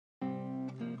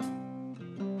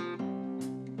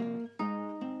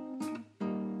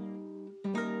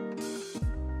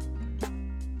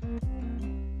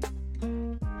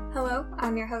Hello,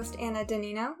 I'm your host Anna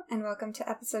Danino, and welcome to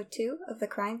episode 2 of the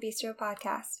Crime Bistro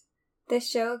podcast. This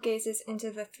show gazes into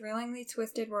the thrillingly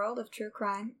twisted world of true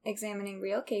crime, examining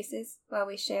real cases while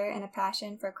we share in a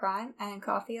passion for crime and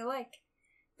coffee alike.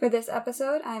 For this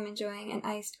episode, I'm enjoying an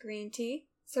iced green tea,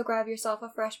 so grab yourself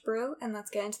a fresh brew and let's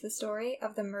get into the story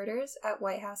of the murders at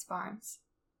White House Farms.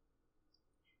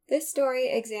 This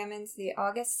story examines the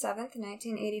August 7th,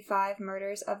 1985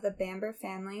 murders of the Bamber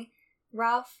family,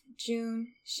 Ralph, June,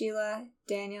 Sheila,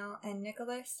 Daniel, and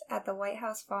Nicholas at the White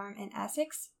House Farm in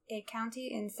Essex, a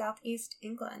county in southeast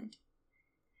England.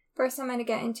 First, I'm going to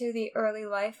get into the early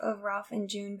life of Ralph and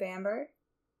June Bamber.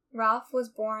 Ralph was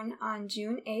born on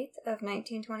June 8th of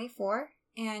 1924,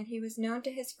 and he was known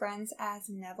to his friends as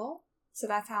Neville, so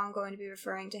that's how I'm going to be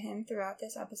referring to him throughout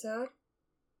this episode.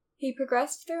 He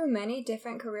progressed through many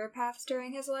different career paths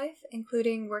during his life,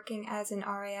 including working as an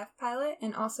RAF pilot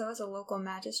and also as a local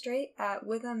magistrate at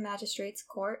Witham Magistrates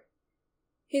Court.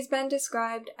 He's been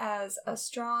described as a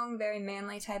strong, very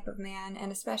manly type of man,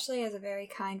 and especially as a very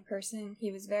kind person.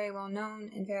 He was very well known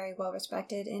and very well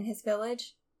respected in his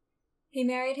village. He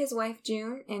married his wife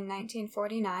June in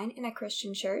 1949 in a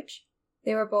Christian church.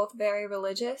 They were both very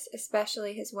religious,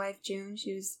 especially his wife June.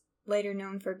 She was later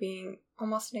known for being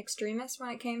almost an extremist when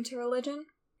it came to religion.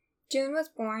 June was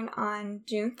born on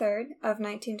June 3rd of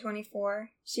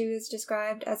 1924. She was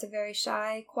described as a very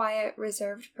shy, quiet,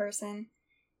 reserved person,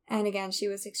 and again, she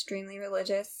was extremely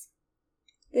religious.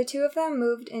 The two of them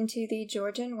moved into the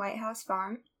Georgian White House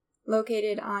Farm,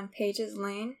 located on Pages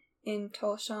Lane in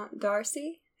Tolshant,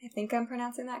 Darcy. I think I'm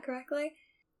pronouncing that correctly.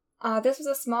 This was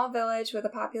a small village with a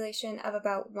population of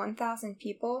about 1,000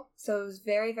 people, so it was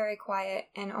very, very quiet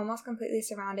and almost completely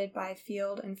surrounded by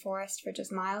field and forest for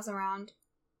just miles around.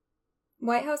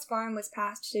 White House Farm was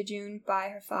passed to June by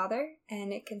her father,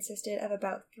 and it consisted of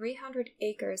about 300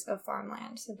 acres of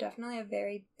farmland, so definitely a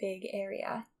very big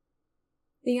area.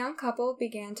 The young couple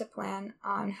began to plan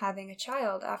on having a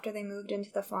child after they moved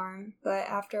into the farm, but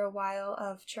after a while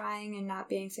of trying and not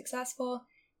being successful,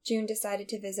 June decided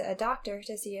to visit a doctor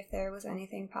to see if there was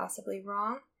anything possibly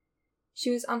wrong.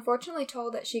 She was unfortunately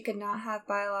told that she could not have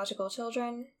biological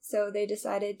children, so they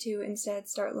decided to instead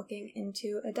start looking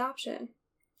into adoption.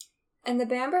 And the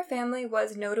Bamber family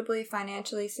was notably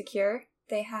financially secure.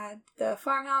 They had the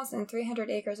farmhouse and 300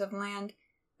 acres of land,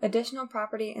 additional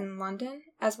property in London,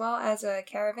 as well as a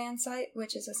caravan site,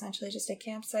 which is essentially just a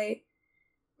campsite,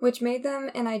 which made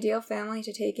them an ideal family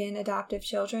to take in adoptive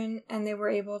children, and they were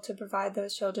able to provide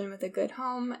those children with a good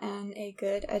home and a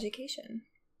good education.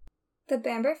 The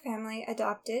Bamber family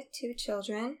adopted 2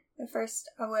 children. The first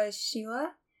was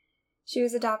Sheila. She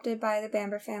was adopted by the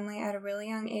Bamber family at a really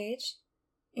young age,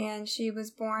 and she was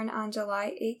born on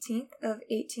July 18th of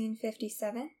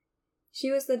 1857. She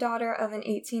was the daughter of an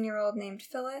 18-year-old named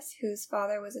Phyllis, whose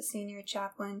father was a senior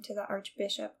chaplain to the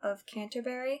Archbishop of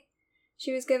Canterbury.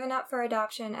 She was given up for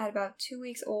adoption at about 2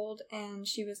 weeks old, and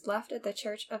she was left at the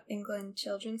Church of England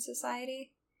Children's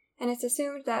Society. And it's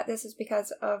assumed that this is because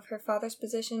of her father's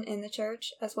position in the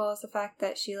church, as well as the fact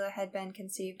that Sheila had been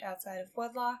conceived outside of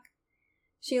wedlock.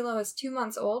 Sheila was 2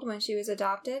 months old when she was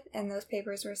adopted, and those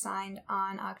papers were signed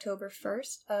on October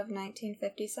 1st of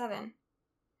 1957.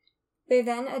 They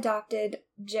then adopted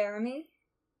Jeremy,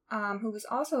 who was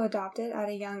also adopted at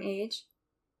a young age.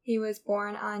 He was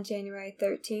born on January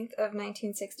 13th of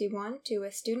 1961 to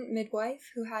a student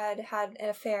midwife who had had an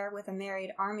affair with a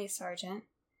married army sergeant.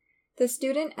 The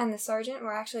student and the sergeant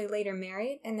were actually later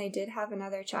married, and they did have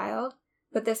another child,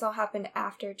 but this all happened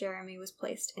after Jeremy was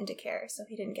placed into care, so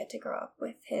he didn't get to grow up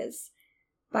with his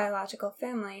biological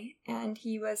family, and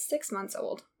he was 6 months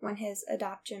old when his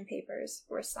adoption papers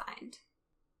were signed.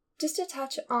 Just to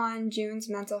touch on June's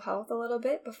mental health a little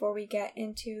bit before we get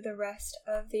into the rest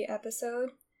of the episode.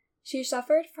 She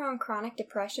suffered from chronic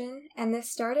depression, and this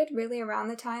started really around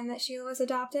the time that Sheila was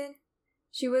adopted.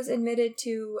 She was admitted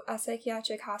to a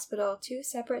psychiatric hospital 2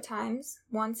 separate times,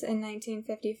 once in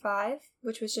 1955,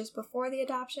 which was just before the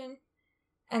adoption,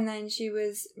 and then she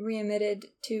was readmitted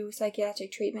to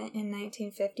psychiatric treatment in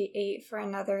 1958 for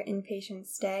another inpatient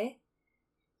stay.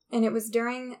 And it was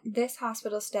during this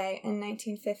hospital stay in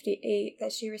 1958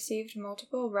 that she received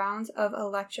multiple rounds of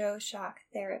electroshock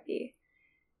therapy.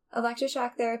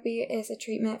 Electroshock therapy is a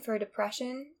treatment for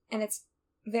depression, and it's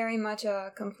very much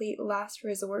a complete last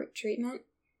resort treatment,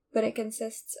 but it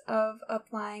consists of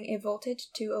applying a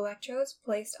voltage to electrodes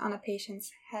placed on a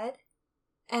patient's head.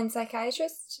 And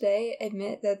psychiatrists today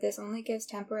admit that this only gives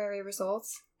temporary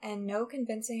results, and no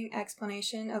convincing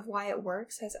explanation of why it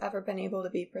works has ever been able to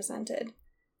be presented.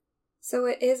 So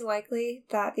it is likely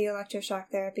that the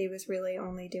electroshock therapy was really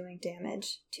only doing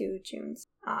damage to June's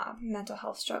mental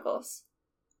health struggles.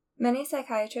 Many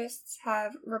psychiatrists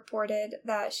have reported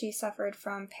that she suffered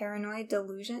from paranoid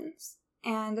delusions,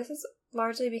 and this is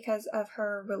largely because of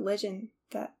her religion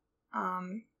that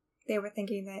they were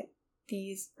thinking that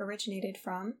these originated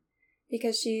from,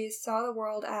 because she saw the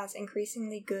world as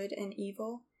increasingly good and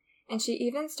evil, and she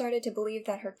even started to believe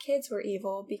that her kids were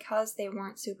evil because they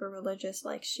weren't super religious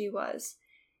like she was.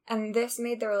 And this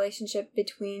made the relationship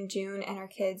between June and her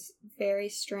kids very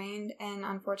strained, and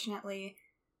unfortunately,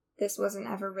 this wasn't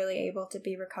ever really able to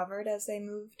be recovered as they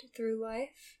moved through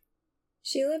life.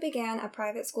 Sheila began a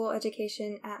private school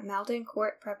education at Malden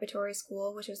Court Preparatory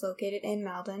School, which was located in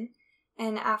Malden,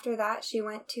 and after that she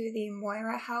went to the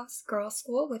Moira House Girls'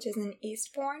 School, which is in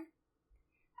Eastbourne.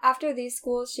 After these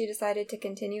schools, she decided to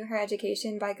continue her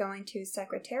education by going to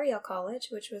Secretarial College,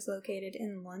 which was located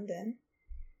in London.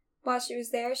 While she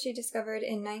was there, she discovered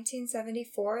in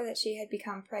 1974 that she had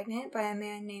become pregnant by a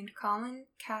man named Colin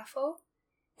Caffell,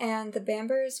 and the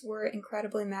Bambers were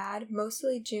incredibly mad,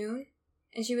 mostly June,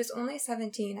 and she was only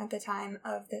 17 at the time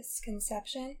of this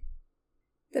conception.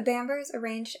 The Bambers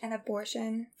arranged an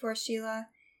abortion for Sheila,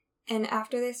 and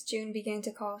after this, June began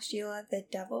to call Sheila the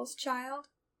Devil's Child.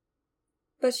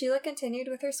 But Sheila continued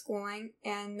with her schooling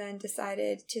and then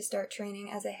decided to start training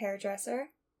as a hairdresser.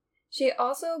 She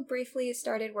also briefly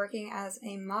started working as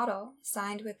a model,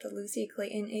 signed with the Lucy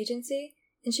Clayton Agency,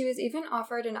 and she was even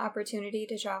offered an opportunity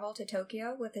to travel to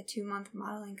Tokyo with a 2-month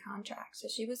modeling contract, so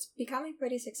she was becoming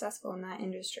pretty successful in that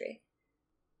industry.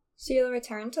 Sheila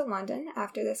returned to London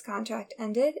after this contract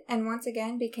ended and once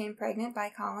again became pregnant by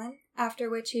Colin,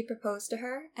 after which he proposed to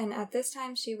her, and at this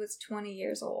time she was 20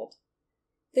 years old.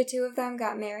 The two of them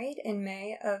got married in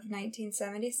May of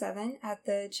 1977 at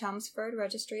the Chelmsford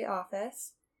Registry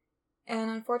Office, and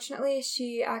unfortunately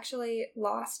she actually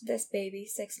lost this baby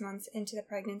 6 months into the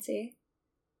pregnancy.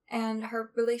 And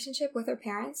her relationship with her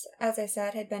parents, as I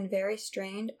said, had been very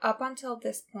strained up until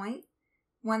this point.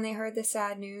 When they heard the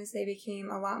sad news, they became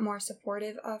a lot more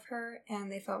supportive of her,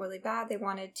 and they felt really bad. They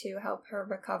wanted to help her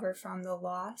recover from the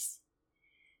loss.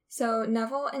 So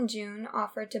Neville and June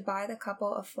offered to buy the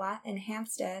couple a flat in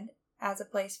Hampstead as a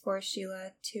place for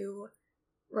Sheila to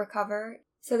recover.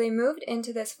 So they moved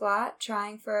into this flat,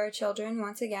 trying for children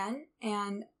once again,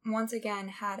 and once again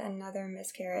had another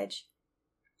miscarriage.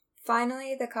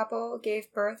 Finally, the couple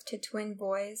gave birth to twin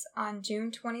boys on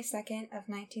June 22nd of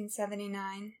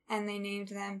 1979, and they named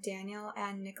them Daniel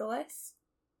and Nicholas.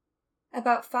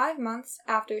 About 5 months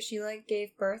after Sheila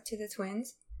gave birth to the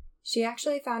twins, she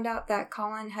actually found out that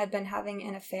Colin had been having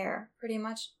an affair pretty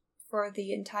much for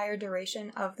the entire duration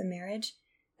of the marriage,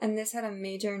 and this had a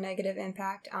major negative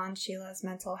impact on Sheila's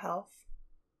mental health.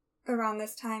 Around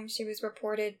this time, she was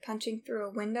reported punching through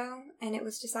a window, and it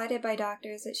was decided by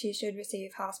doctors that she should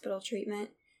receive hospital treatment,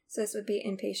 so this would be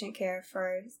inpatient care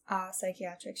for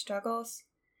psychiatric struggles.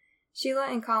 Sheila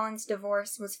and Colin's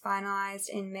divorce was finalized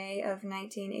in May of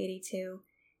 1982,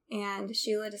 and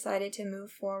Sheila decided to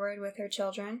move forward with her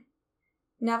children.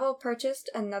 Neville purchased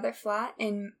another flat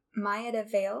in Maida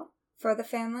Vale for the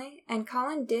family, and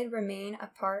Colin did remain a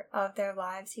part of their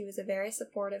lives. He was a very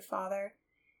supportive father,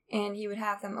 and he would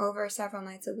have them over several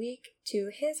nights a week to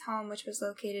his home, which was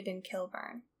located in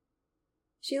Kilburn.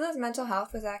 Sheila's mental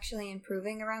health was actually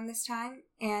improving around this time,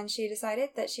 and she decided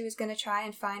that she was going to try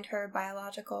and find her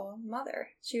biological mother.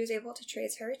 She was able to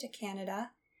trace her to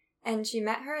Canada, and she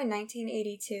met her in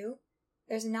 1982.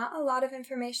 There's not a lot of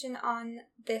information on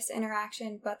this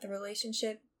interaction, but the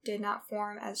relationship did not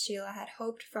form as Sheila had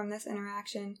hoped from this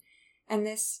interaction, and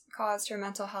this caused her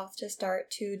mental health to start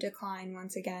to decline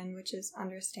once again, which is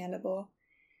understandable.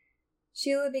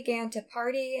 Sheila began to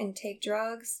party and take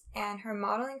drugs, and her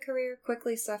modeling career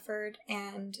quickly suffered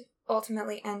and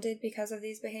ultimately ended because of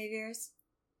these behaviors.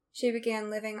 She began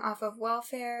living off of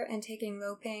welfare and taking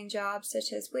low-paying jobs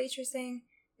such as waitressing,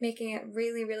 making it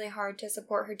really, really hard to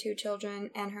support her 2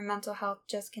 children, and her mental health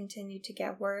just continued to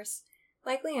get worse,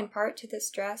 likely in part to the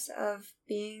stress of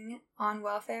being on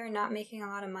welfare and not making a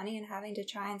lot of money and having to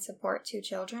try and support 2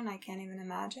 children. I can't even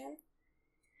imagine.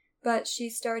 But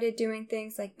she started doing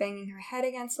things like banging her head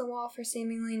against the wall for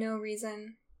seemingly no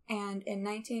reason, and in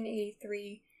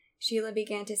 1983, Sheila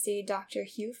began to see Dr.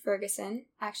 Hugh Ferguson,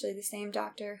 actually the same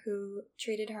doctor who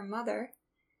treated her mother,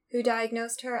 who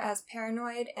diagnosed her as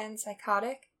paranoid and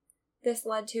psychotic. This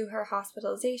led to her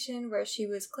hospitalization, where she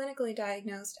was clinically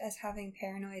diagnosed as having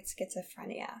paranoid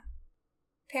schizophrenia.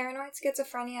 Paranoid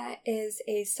schizophrenia is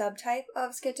a subtype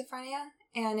of schizophrenia,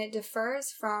 and it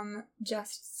differs from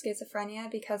just schizophrenia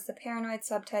because the paranoid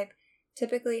subtype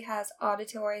typically has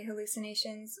auditory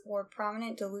hallucinations or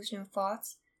prominent delusional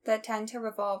thoughts that tend to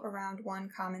revolve around one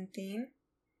common theme.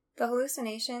 The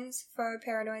hallucinations for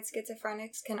paranoid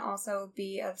schizophrenics can also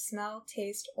be of smell,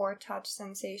 taste, or touch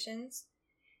sensations.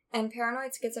 And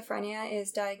paranoid schizophrenia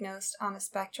is diagnosed on a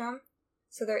spectrum,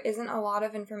 so there isn't a lot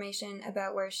of information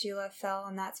about where Sheila fell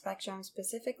on that spectrum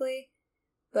specifically,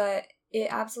 but it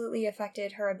absolutely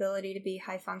affected her ability to be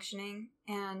high functioning,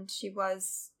 and she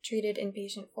was treated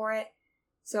inpatient for it,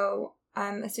 so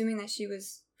I'm assuming that she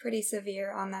was pretty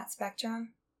severe on that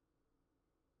spectrum.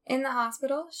 In the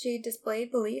hospital, she displayed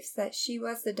beliefs that she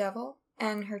was the devil,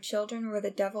 and her children were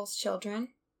the devil's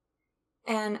children.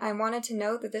 And I wanted to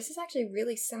note that this is actually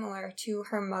really similar to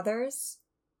her mother's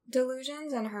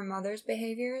delusions and her mother's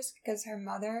behaviors, because her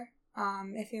mother,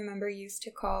 if you remember, used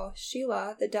to call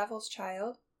Sheila the devil's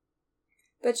child.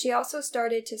 But she also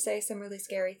started to say some really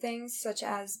scary things, such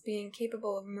as being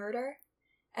capable of murder,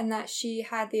 and that she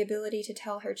had the ability to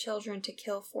tell her children to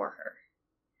kill for her.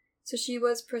 So she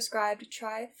was prescribed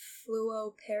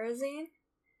trifluoperazine,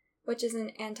 which is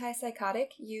an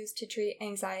antipsychotic used to treat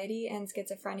anxiety and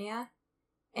schizophrenia.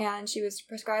 And she was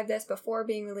prescribed this before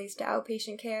being released to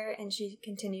outpatient care, and she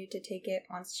continued to take it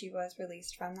once she was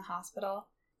released from the hospital.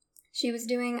 She was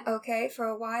doing okay for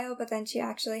a while, but then she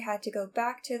actually had to go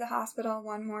back to the hospital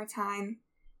one more time.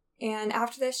 And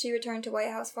after this, she returned to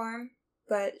White House Farm,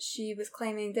 but she was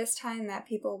claiming this time that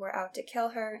people were out to kill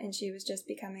her, and she was just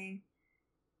becoming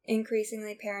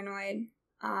increasingly paranoid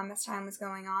as time was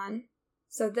going on.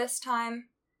 So this time,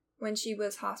 when she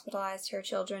was hospitalized, her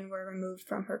children were removed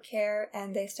from her care,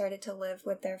 and they started to live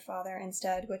with their father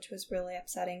instead, which was really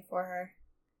upsetting for her.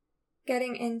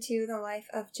 Getting into the life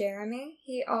of Jeremy,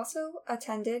 he also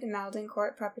attended Malden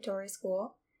Court Preparatory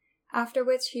School, after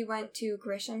which he went to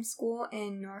Grisham School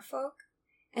in Norfolk.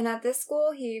 And at this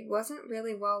school, he wasn't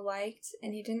really well liked,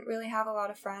 and he didn't really have a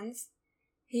lot of friends.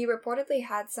 He reportedly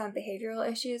had some behavioral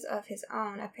issues of his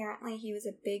own. Apparently, he was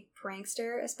a big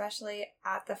prankster, especially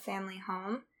at the family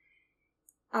home.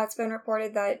 It's been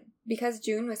reported that because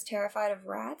June was terrified of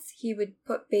rats, he would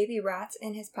put baby rats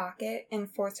in his pocket and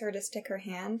force her to stick her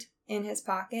hand in his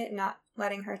pocket, not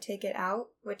letting her take it out,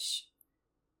 which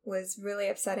was really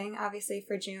upsetting, obviously,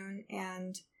 for June,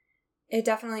 and it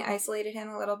definitely isolated him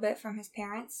a little bit from his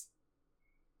parents.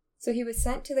 So he was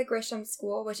sent to the Grisham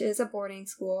School, which is a boarding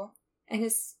school, and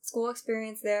his school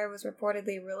experience there was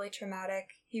reportedly really traumatic.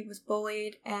 He was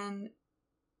bullied, and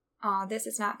this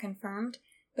is not confirmed,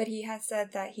 but he has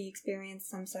said that he experienced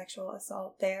some sexual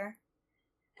assault there.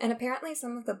 And apparently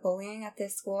some of the bullying at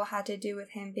this school had to do with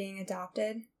him being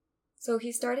adopted. So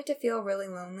he started to feel really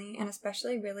lonely and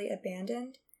especially really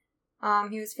abandoned.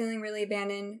 He was feeling really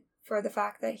abandoned for the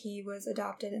fact that he was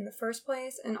adopted in the first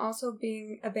place, and also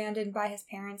being abandoned by his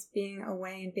parents being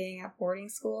away and being at boarding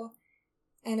school.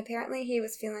 And apparently he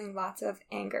was feeling lots of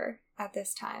anger at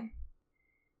this time.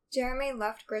 Jeremy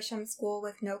left Grisham School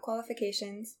with no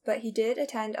qualifications, but he did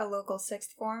attend a local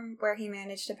sixth form where he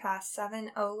managed to pass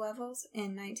 7 O levels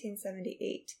in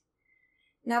 1978.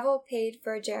 Neville paid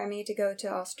for Jeremy to go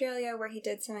to Australia where he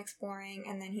did some exploring,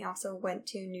 and then he also went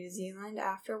to New Zealand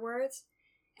afterwards.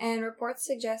 And reports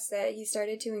suggest that he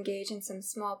started to engage in some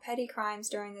small petty crimes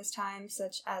during this time,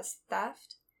 such as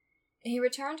theft. He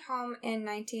returned home in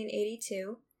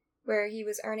 1982, where he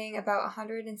was earning about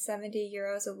 170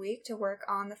 euros a week to work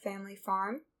on the family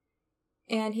farm.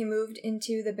 And he moved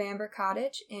into the Bamber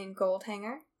Cottage in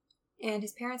Goldhanger. And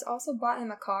his parents also bought him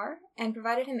a car and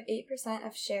provided him 8%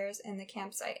 of shares in the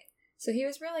campsite. So he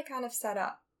was really kind of set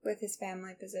up with his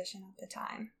family position at the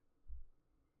time.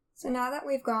 So now that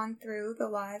we've gone through the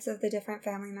lives of the different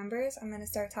family members, I'm going to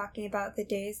start talking about the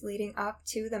days leading up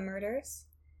to the murders.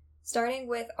 Starting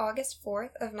with August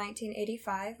 4th of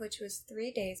 1985, which was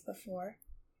 3 days before,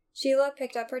 Sheila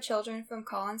picked up her children from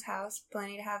Colin's house,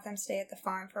 planning to have them stay at the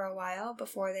farm for a while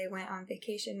before they went on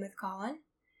vacation with Colin.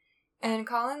 And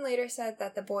Colin later said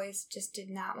that the boys just did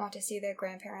not want to see their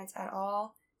grandparents at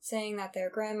all, saying that their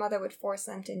grandmother would force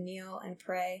them to kneel and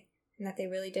pray, and that they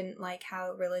really didn't like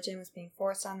how religion was being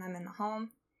forced on them in the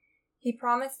home. He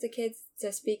promised the kids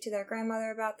to speak to their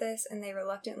grandmother about this, and they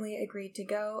reluctantly agreed to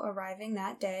go, arriving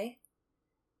that day.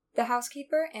 The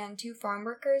housekeeper and 2 farm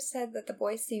workers said that the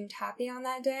boys seemed happy on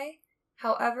that day.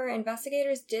 However,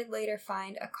 investigators did later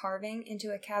find a carving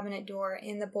into a cabinet door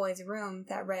in the boys' room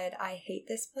that read, "I hate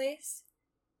this place."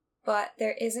 But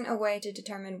there isn't a way to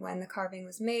determine when the carving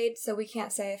was made, so we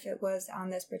can't say if it was on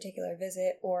this particular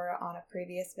visit or on a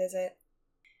previous visit.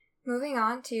 Moving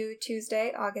on to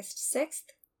Tuesday, August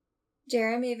 6th.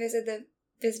 Jeremy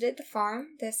visited the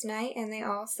farm this night, and they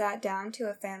all sat down to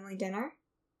a family dinner.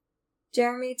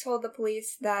 Jeremy told the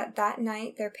police that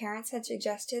night their parents had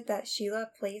suggested that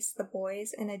Sheila place the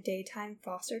boys in a daytime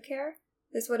foster care.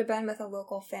 This would have been with a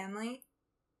local family.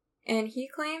 And he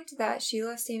claimed that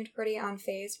Sheila seemed pretty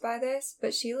unfazed by this,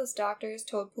 but Sheila's doctors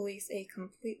told police a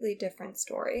completely different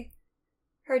story.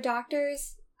 Her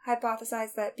doctors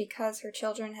hypothesized that because her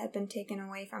children had been taken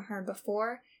away from her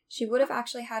before, she would have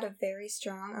actually had a very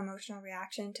strong emotional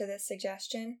reaction to this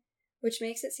suggestion, which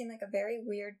makes it seem like a very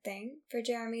weird thing for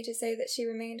Jeremy to say that she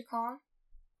remained calm.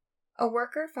 A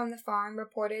worker from the farm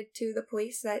reported to the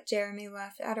police that Jeremy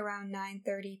left at around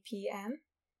 9:30 p.m.,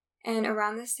 and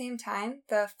around the same time,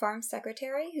 the farm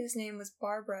secretary, whose name was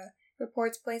Barbara,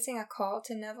 reports placing a call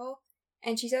to Neville,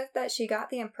 and she says that she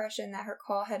got the impression that her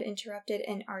call had interrupted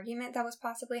an argument that was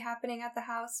possibly happening at the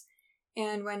house,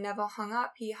 and when Neville hung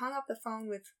up, he hung up the phone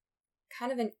with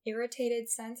kind of an irritated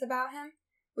sense about him,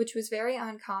 which was very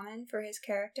uncommon for his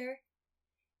character.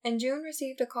 And June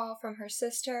received a call from her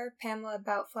sister, Pamela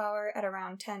Boutflower, at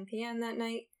around 10 p.m. that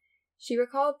night. She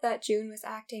recalled that June was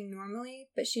acting normally,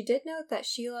 but she did note that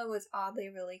Sheila was oddly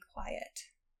really quiet.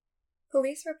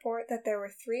 Police report that there were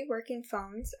 3 working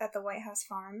phones at the White House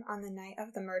farm on the night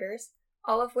of the murders,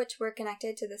 all of which were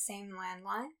connected to the same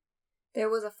landline. There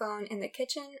was a phone in the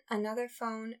kitchen, another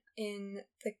phone in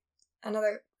the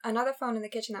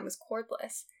kitchen that was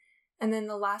cordless, and then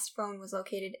the last phone was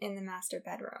located in the master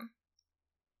bedroom.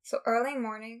 So early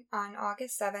morning on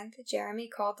August 7th, Jeremy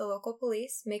called the local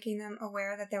police, making them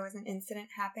aware that there was an incident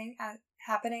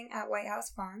happening at White House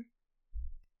Farm.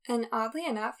 And oddly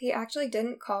enough, he actually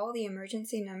didn't call the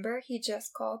emergency number, he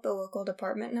just called the local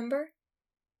department number.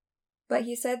 But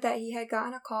he said that he had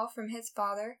gotten a call from his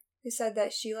father, who said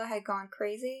that Sheila had gone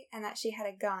crazy and that she had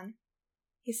a gun.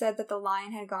 He said that the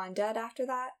line had gone dead after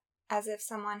that, as if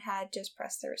someone had just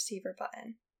pressed the receiver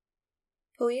button.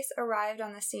 Police arrived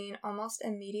on the scene almost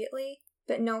immediately,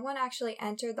 but no one actually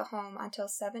entered the home until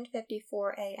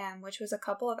 7:54 a.m., which was a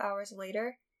couple of hours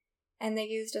later, and they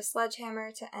used a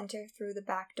sledgehammer to enter through the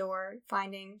back door,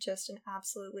 finding just an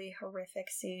absolutely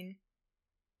horrific scene.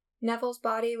 Neville's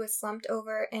body was slumped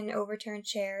over an overturned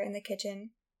chair in the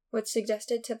kitchen, which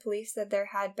suggested to police that there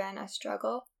had been a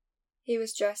struggle. He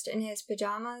was dressed in his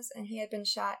pajamas, and he had been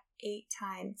shot 8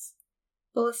 times.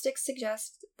 Ballistics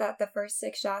suggest that the first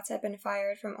 6 shots had been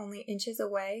fired from only inches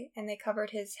away, and they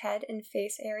covered his head and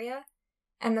face area,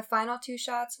 and the final 2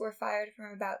 shots were fired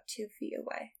from about 2 feet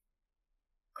away.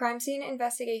 Crime scene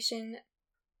investigation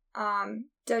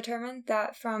determined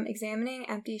that from examining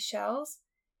empty shells,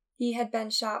 he had been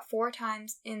shot 4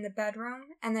 times in the bedroom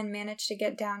and then managed to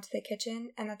get down to the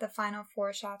kitchen, and that the final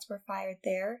 4 shots were fired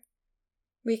there.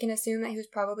 We can assume that he was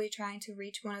probably trying to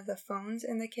reach one of the phones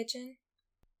in the kitchen.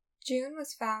 June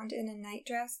was found in a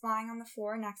nightdress lying on the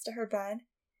floor next to her bed.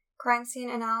 Crime scene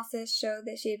analysis showed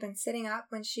that she had been sitting up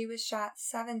when she was shot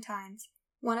 7 times,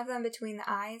 one of them between the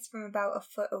eyes from about a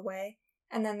foot away,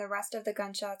 and then the rest of the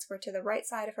gunshots were to the right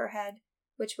side of her head,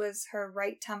 which was her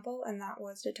right temple, and that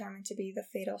was determined to be the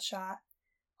fatal shot.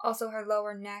 Also her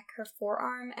lower neck, her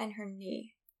forearm, and her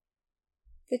knee.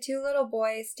 The 2 little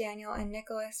boys, Daniel and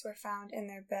Nicholas, were found in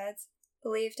their beds,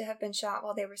 believed to have been shot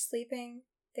while they were sleeping.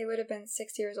 They would have been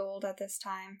 6 years old at this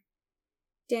time.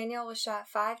 Daniel was shot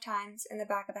 5 times in the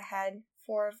back of the head,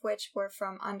 4 of which were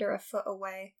from under a foot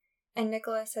away, and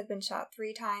Nicholas had been shot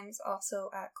 3 times, also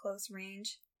at close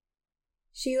range.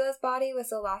 Sheila's body was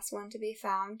the last one to be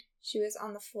found. She was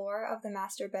on the floor of the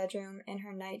master bedroom in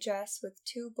her nightdress with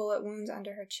 2 bullet wounds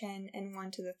under her chin and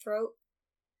 1 to the throat.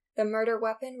 The murder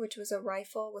weapon, which was a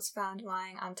rifle, was found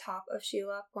lying on top of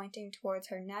Sheila, pointing towards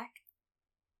her neck.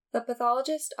 The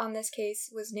pathologist on this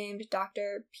case was named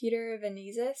Dr. Peter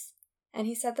Venezis, and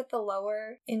he said that the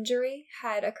lower injury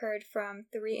had occurred from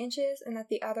 3 inches and that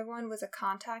the other one was a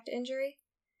contact injury.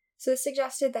 So this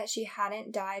suggested that she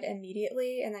hadn't died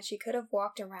immediately and that she could have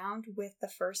walked around with the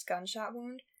first gunshot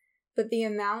wound, but the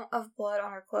amount of blood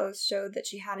on her clothes showed that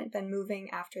she hadn't been moving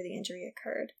after the injury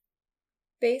occurred.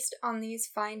 Based on these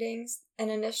findings, an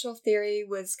initial theory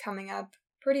was coming up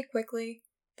pretty quickly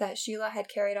that Sheila had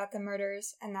carried out the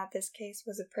murders and that this case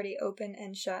was a pretty open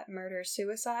and shut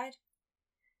murder-suicide.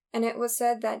 And it was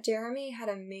said that Jeremy had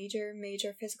a major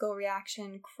physical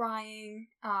reaction, crying,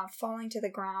 falling to the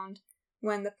ground,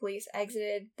 when the police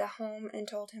exited the home and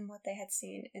told him what they had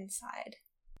seen inside.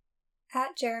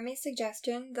 At Jeremy's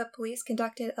suggestion, the police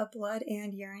conducted a blood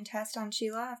and urine test on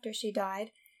Sheila after she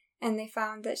died, and they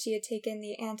found that she had taken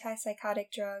the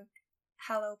antipsychotic drug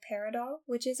haloperidol,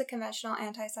 which is a conventional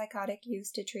antipsychotic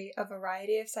used to treat a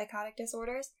variety of psychotic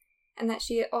disorders, and that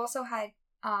she also had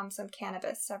some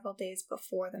cannabis several days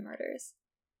before the murders.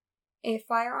 A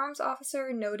firearms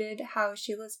officer noted how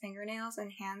Sheila's fingernails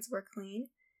and hands were clean,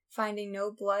 finding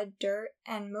no blood, dirt,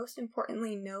 and most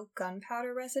importantly, no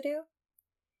gunpowder residue.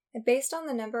 And based on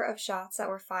the number of shots that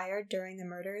were fired during the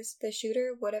murders, the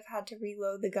shooter would have had to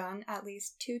reload the gun at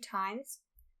least 2 times,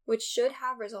 which should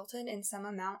have resulted in some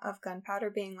amount of gunpowder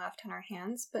being left on her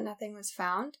hands, but nothing was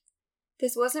found.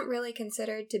 This wasn't really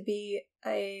considered to be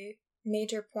a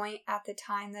major point at the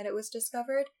time that it was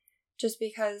discovered, just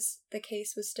because the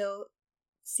case was still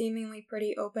seemingly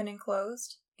pretty open and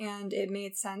closed, and it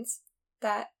made sense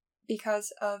that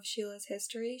because of Sheila's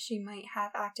history, she might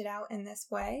have acted out in this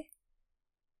way.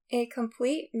 A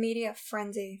complete media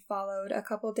frenzy followed a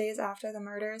couple days after the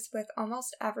murders, with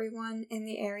almost everyone in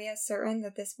the area certain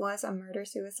that this was a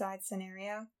murder-suicide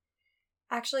scenario.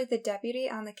 Actually, the deputy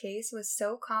on the case was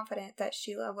so confident that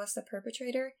Sheila was the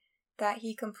perpetrator that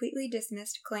he completely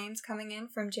dismissed claims coming in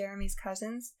from Jeremy's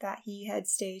cousins that he had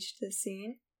staged the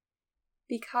scene.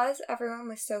 Because everyone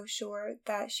was so sure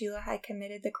that Sheila had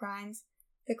committed the crimes,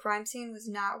 the crime scene was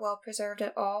not well preserved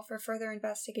at all for further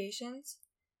investigations.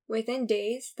 Within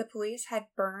days, the police had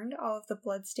burned all of the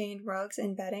blood-stained rugs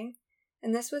and bedding,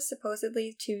 and this was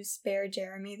supposedly to spare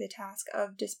Jeremy the task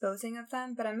of disposing of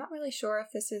them, but I'm not really sure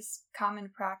if this is common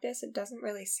practice. It doesn't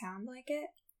really sound like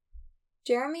it.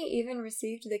 Jeremy even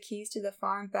received the keys to the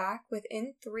farm back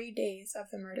within 3 days of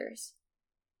the murders.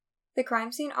 The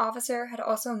crime scene officer had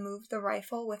also moved the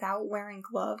rifle without wearing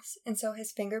gloves, and so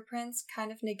his fingerprints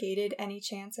kind of negated any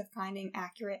chance of finding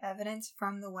accurate evidence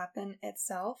from the weapon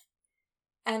itself.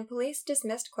 And police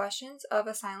dismissed questions of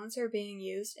a silencer being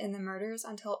used in the murders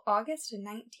until August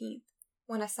 19th,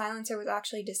 when a silencer was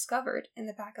actually discovered in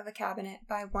the back of a cabinet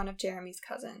by one of Jeremy's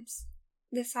cousins.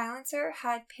 The silencer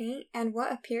had paint and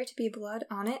what appeared to be blood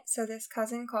on it, so this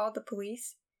cousin called the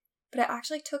police, but it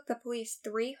actually took the police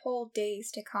 3 whole days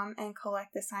to come and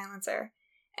collect the silencer,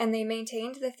 and they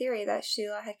maintained the theory that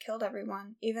Sheila had killed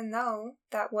everyone, even though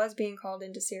that was being called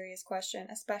into serious question,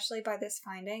 especially by this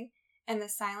finding. And the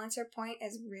silencer point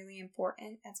is really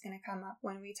important. It's going to come up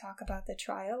when we talk about the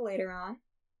trial later on.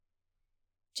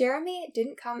 Jeremy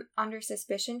didn't come under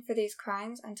suspicion for these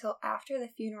crimes until after the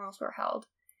funerals were held.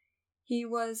 He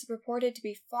was reported to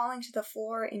be falling to the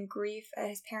floor in grief at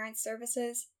his parents'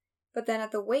 services, but then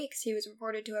at the wakes he was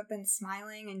reported to have been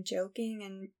smiling and joking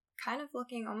and kind of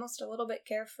looking almost a little bit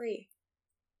carefree.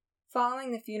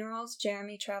 Following the funerals,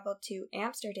 Jeremy traveled to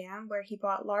Amsterdam, where he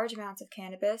bought large amounts of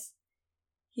cannabis.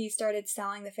 He started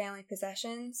selling the family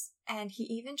possessions, and he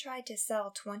even tried to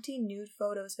sell 20 nude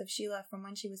photos of Sheila from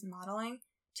when she was modeling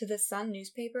to the Sun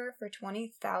newspaper for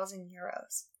 20,000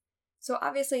 euros. So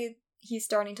obviously, he's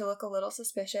starting to look a little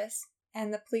suspicious,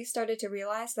 and the police started to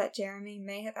realize that Jeremy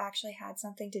may have actually had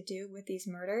something to do with these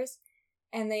murders,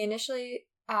 and they initially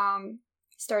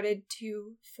started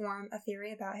to form a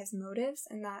theory about his motives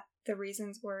and that the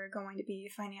reasons were going to be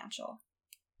financial.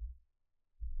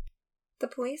 The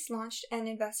police launched an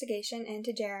investigation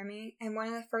into Jeremy, and one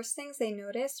of the first things they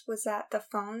noticed was that the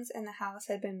phones in the house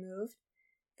had been moved.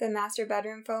 The master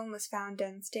bedroom phone was found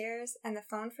downstairs, and the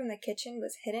phone from the kitchen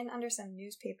was hidden under some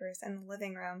newspapers in the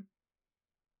living room.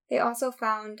 They also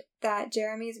found that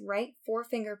Jeremy's right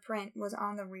forefinger print was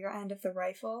on the rear end of the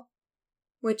rifle,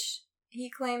 which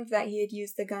he claimed that he had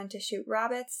used the gun to shoot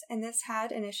rabbits, and this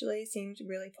had initially seemed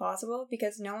really plausible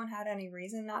because no one had any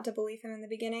reason not to believe him in the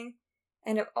beginning.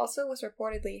 And it also was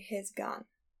reportedly his gun.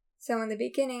 So in the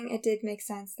beginning, it did make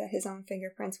sense that his own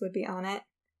fingerprints would be on it.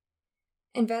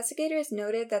 Investigators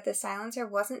noted that the silencer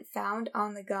wasn't found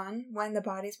on the gun when the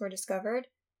bodies were discovered,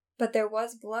 but there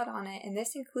was blood on it, and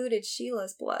this included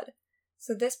Sheila's blood.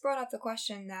 So this brought up the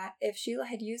question that if Sheila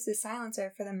had used the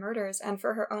silencer for the murders and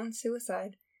for her own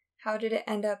suicide, how did it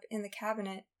end up in the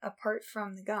cabinet apart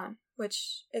from the gun?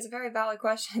 Which is a very valid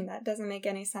question that doesn't make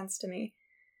any sense to me.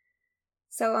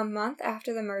 So a month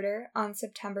after the murder, on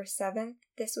September 7th,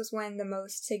 this was when the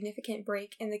most significant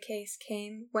break in the case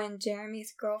came when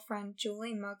Jeremy's girlfriend,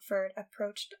 Julie Mugford,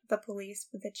 approached the police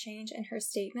with a change in her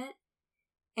statement,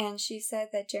 and she said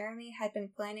that Jeremy had been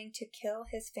planning to kill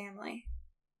his family.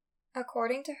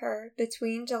 According to her,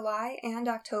 between July and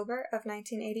October of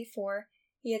 1984,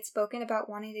 he had spoken about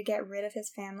wanting to get rid of his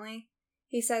family.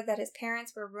 He said that his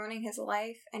parents were ruining his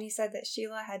life, and he said that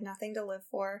Sheila had nothing to live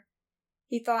for.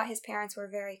 He thought his parents were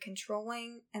very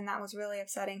controlling, and that was really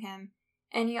upsetting him.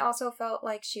 And he also felt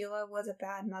like Sheila was a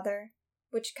bad mother,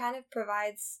 which kind of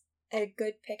provides a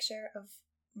good picture of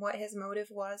what his motive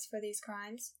was for these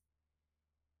crimes.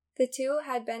 The two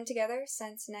had been together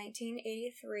since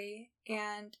 1983,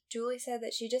 and Julie said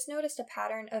that she just noticed a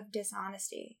pattern of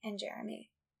dishonesty in Jeremy.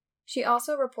 She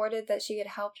also reported that she had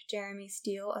helped Jeremy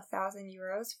steal 1,000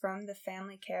 euros from the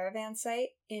family caravan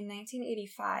site in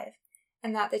 1985,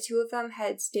 and that the two of them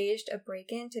had staged a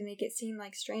break-in to make it seem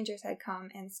like strangers had come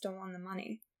and stolen the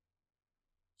money.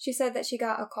 She said that she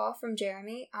got a call from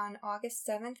Jeremy on August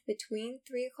 7th between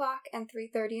 3 o'clock and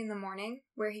 3:30 in the morning,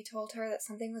 where he told her that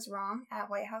something was wrong at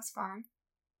White House Farm.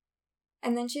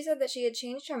 And then she said that she had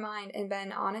changed her mind and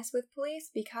been honest with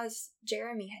police because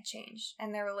Jeremy had changed,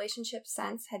 and their relationship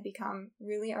since had become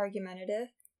really argumentative.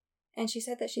 And she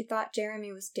said that she thought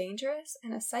Jeremy was dangerous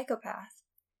and a psychopath,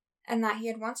 and that he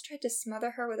had once tried to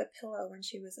smother her with a pillow when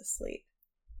she was asleep.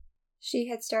 She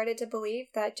had started to believe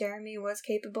that Jeremy was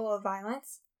capable of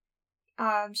violence.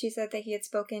 She said that he had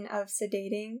spoken of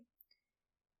sedating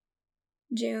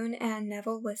June and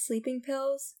Neville with sleeping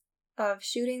pills, of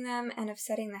shooting them, and of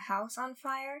setting the house on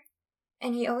fire.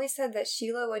 And he always said that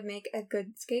Sheila would make a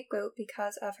good scapegoat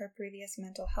because of her previous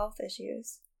mental health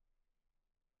issues.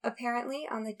 Apparently,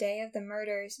 on the day of the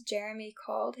murders, Jeremy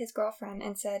called his girlfriend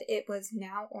and said it was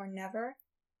now or never,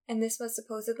 and this was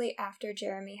supposedly after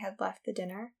Jeremy had left the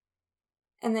dinner.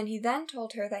 And then he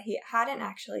told her that he hadn't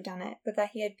actually done it, but that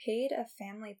he had paid a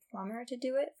family plumber to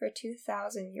do it for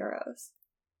 2,000 euros.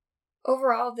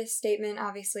 Overall, this statement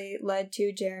obviously led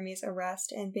to Jeremy's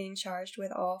arrest and being charged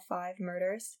with all 5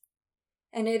 murders.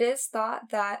 And it is thought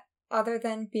that, other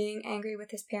than being angry with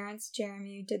his parents,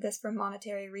 Jeremy did this for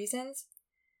monetary reasons.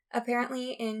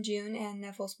 Apparently, in June and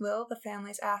Neville's will, the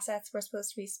family's assets were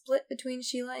supposed to be split between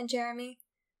Sheila and Jeremy,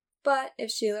 but if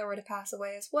Sheila were to pass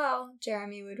away as well,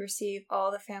 Jeremy would receive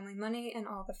all the family money and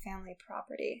all the family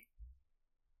property.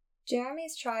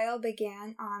 Jeremy's trial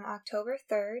began on October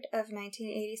 3rd of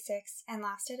 1986 and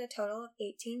lasted a total of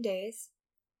 18 days.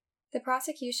 The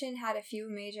prosecution had a few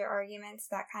major arguments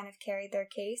that kind of carried their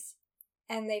case,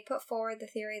 and they put forward the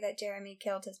theory that Jeremy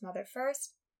killed his mother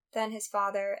first, then his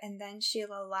father, and then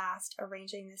Sheila last,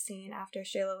 arranging the scene after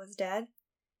Sheila was dead.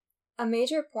 A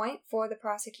major point for the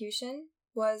prosecution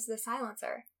was the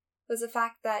silencer, was the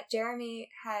fact that Jeremy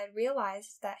had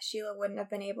realized that Sheila wouldn't have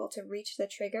been able to reach the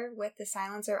trigger with the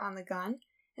silencer on the gun,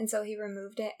 and so he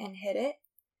removed it and hid it.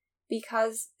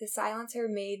 Because the silencer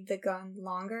made the gun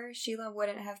longer, Sheila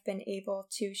wouldn't have been able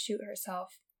to shoot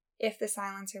herself if the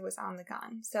silencer was on the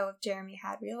gun. So if Jeremy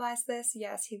had realized this,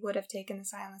 yes, he would have taken the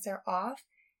silencer off,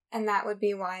 and that would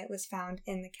be why it was found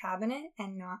in the cabinet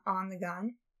and not on the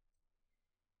gun.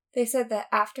 They said that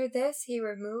after this, he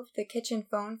removed the kitchen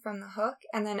phone from the hook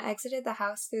and then exited the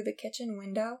house through the kitchen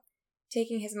window,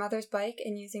 taking his mother's bike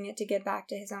and using it to get back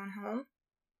to his own home.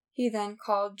 He then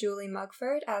called Julie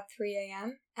Mugford at 3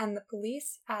 a.m. and the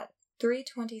police at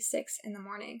 3:26 in the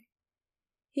morning.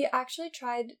 He actually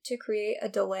tried to create a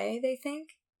delay, they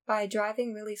think, by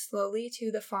driving really slowly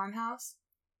to the farmhouse,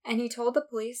 and he told the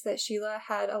police that Sheila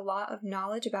had a lot of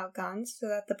knowledge about guns so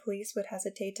that the police would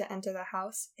hesitate to enter the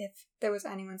house if there was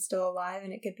anyone still alive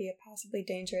and it could be a possibly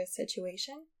dangerous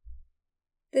situation.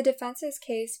 The defense's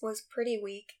case was pretty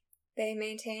weak. They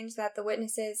maintained that the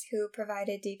witnesses who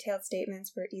provided detailed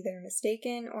statements were either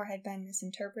mistaken or had been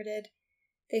misinterpreted.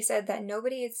 They said that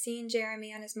nobody had seen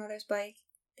Jeremy on his mother's bike.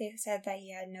 They said that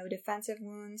he had no defensive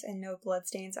wounds and no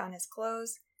bloodstains on his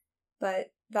clothes.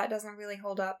 But that doesn't really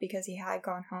hold up because he had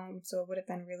gone home, so it would have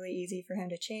been really easy for him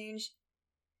to change.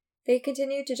 They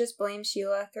continued to just blame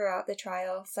Sheila throughout the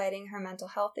trial, citing her mental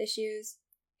health issues,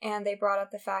 and they brought up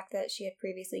the fact that she had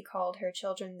previously called her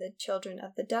children the children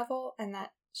of the devil, and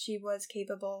that she was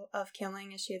capable of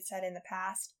killing, as she had said in the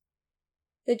past.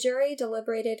 The jury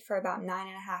deliberated for about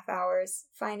 9.5 hours,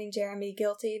 finding Jeremy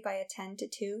guilty by a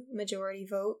 10-2 majority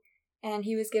vote, and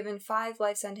he was given 5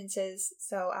 life sentences,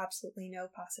 so absolutely no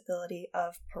possibility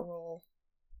of parole.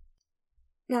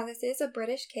 Now, this is a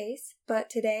British case, but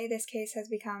today this case has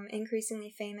become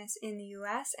increasingly famous in the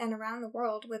US and around the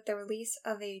world with the release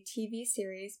of a TV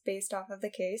series based off of the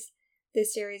case.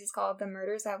 This series is called The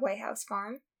Murders at White House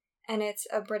Farm, and it's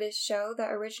a British show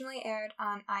that originally aired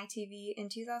on ITV in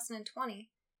 2020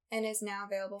 and is now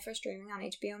available for streaming on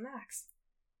HBO Max.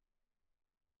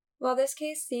 While this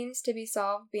case seems to be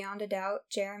solved beyond a doubt,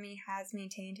 Jeremy has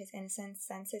maintained his innocence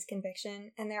since his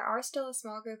conviction, and there are still a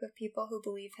small group of people who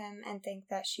believe him and think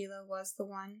that Sheila was the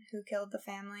one who killed the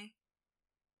family.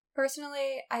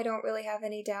 Personally, I don't really have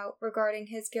any doubt regarding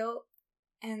his guilt,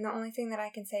 and the only thing that I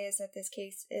can say is that this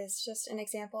case is just an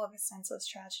example of a senseless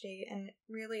tragedy, and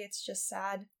really it's just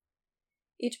sad.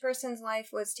 Each person's life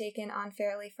was taken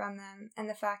unfairly from them, and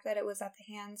the fact that it was at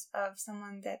the hands of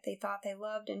someone that they thought they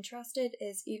loved and trusted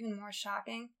is even more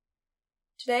shocking.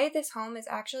 Today, this home is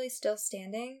actually still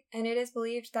standing, and it is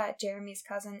believed that Jeremy's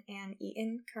cousin Anne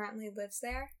Eaton currently lives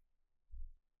there.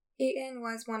 Eaton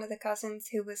was one of the cousins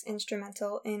who was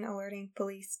instrumental in alerting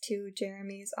police to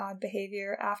Jeremy's odd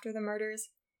behavior after the murders.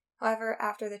 However,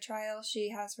 after the trial, she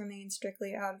has remained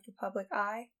strictly out of the public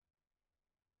eye.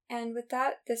 And with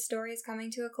that, this story is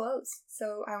coming to a close.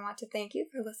 So I want to thank you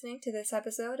for listening to this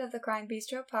episode of the Crime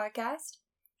Bistro podcast.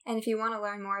 And if you want to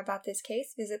learn more about this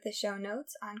case, visit the show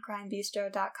notes on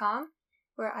crimebistro.com,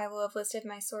 where I will have listed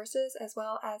my sources as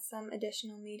well as some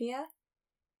additional media.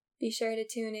 Be sure to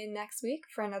tune in next week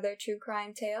for another true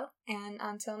crime tale, and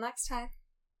until next time.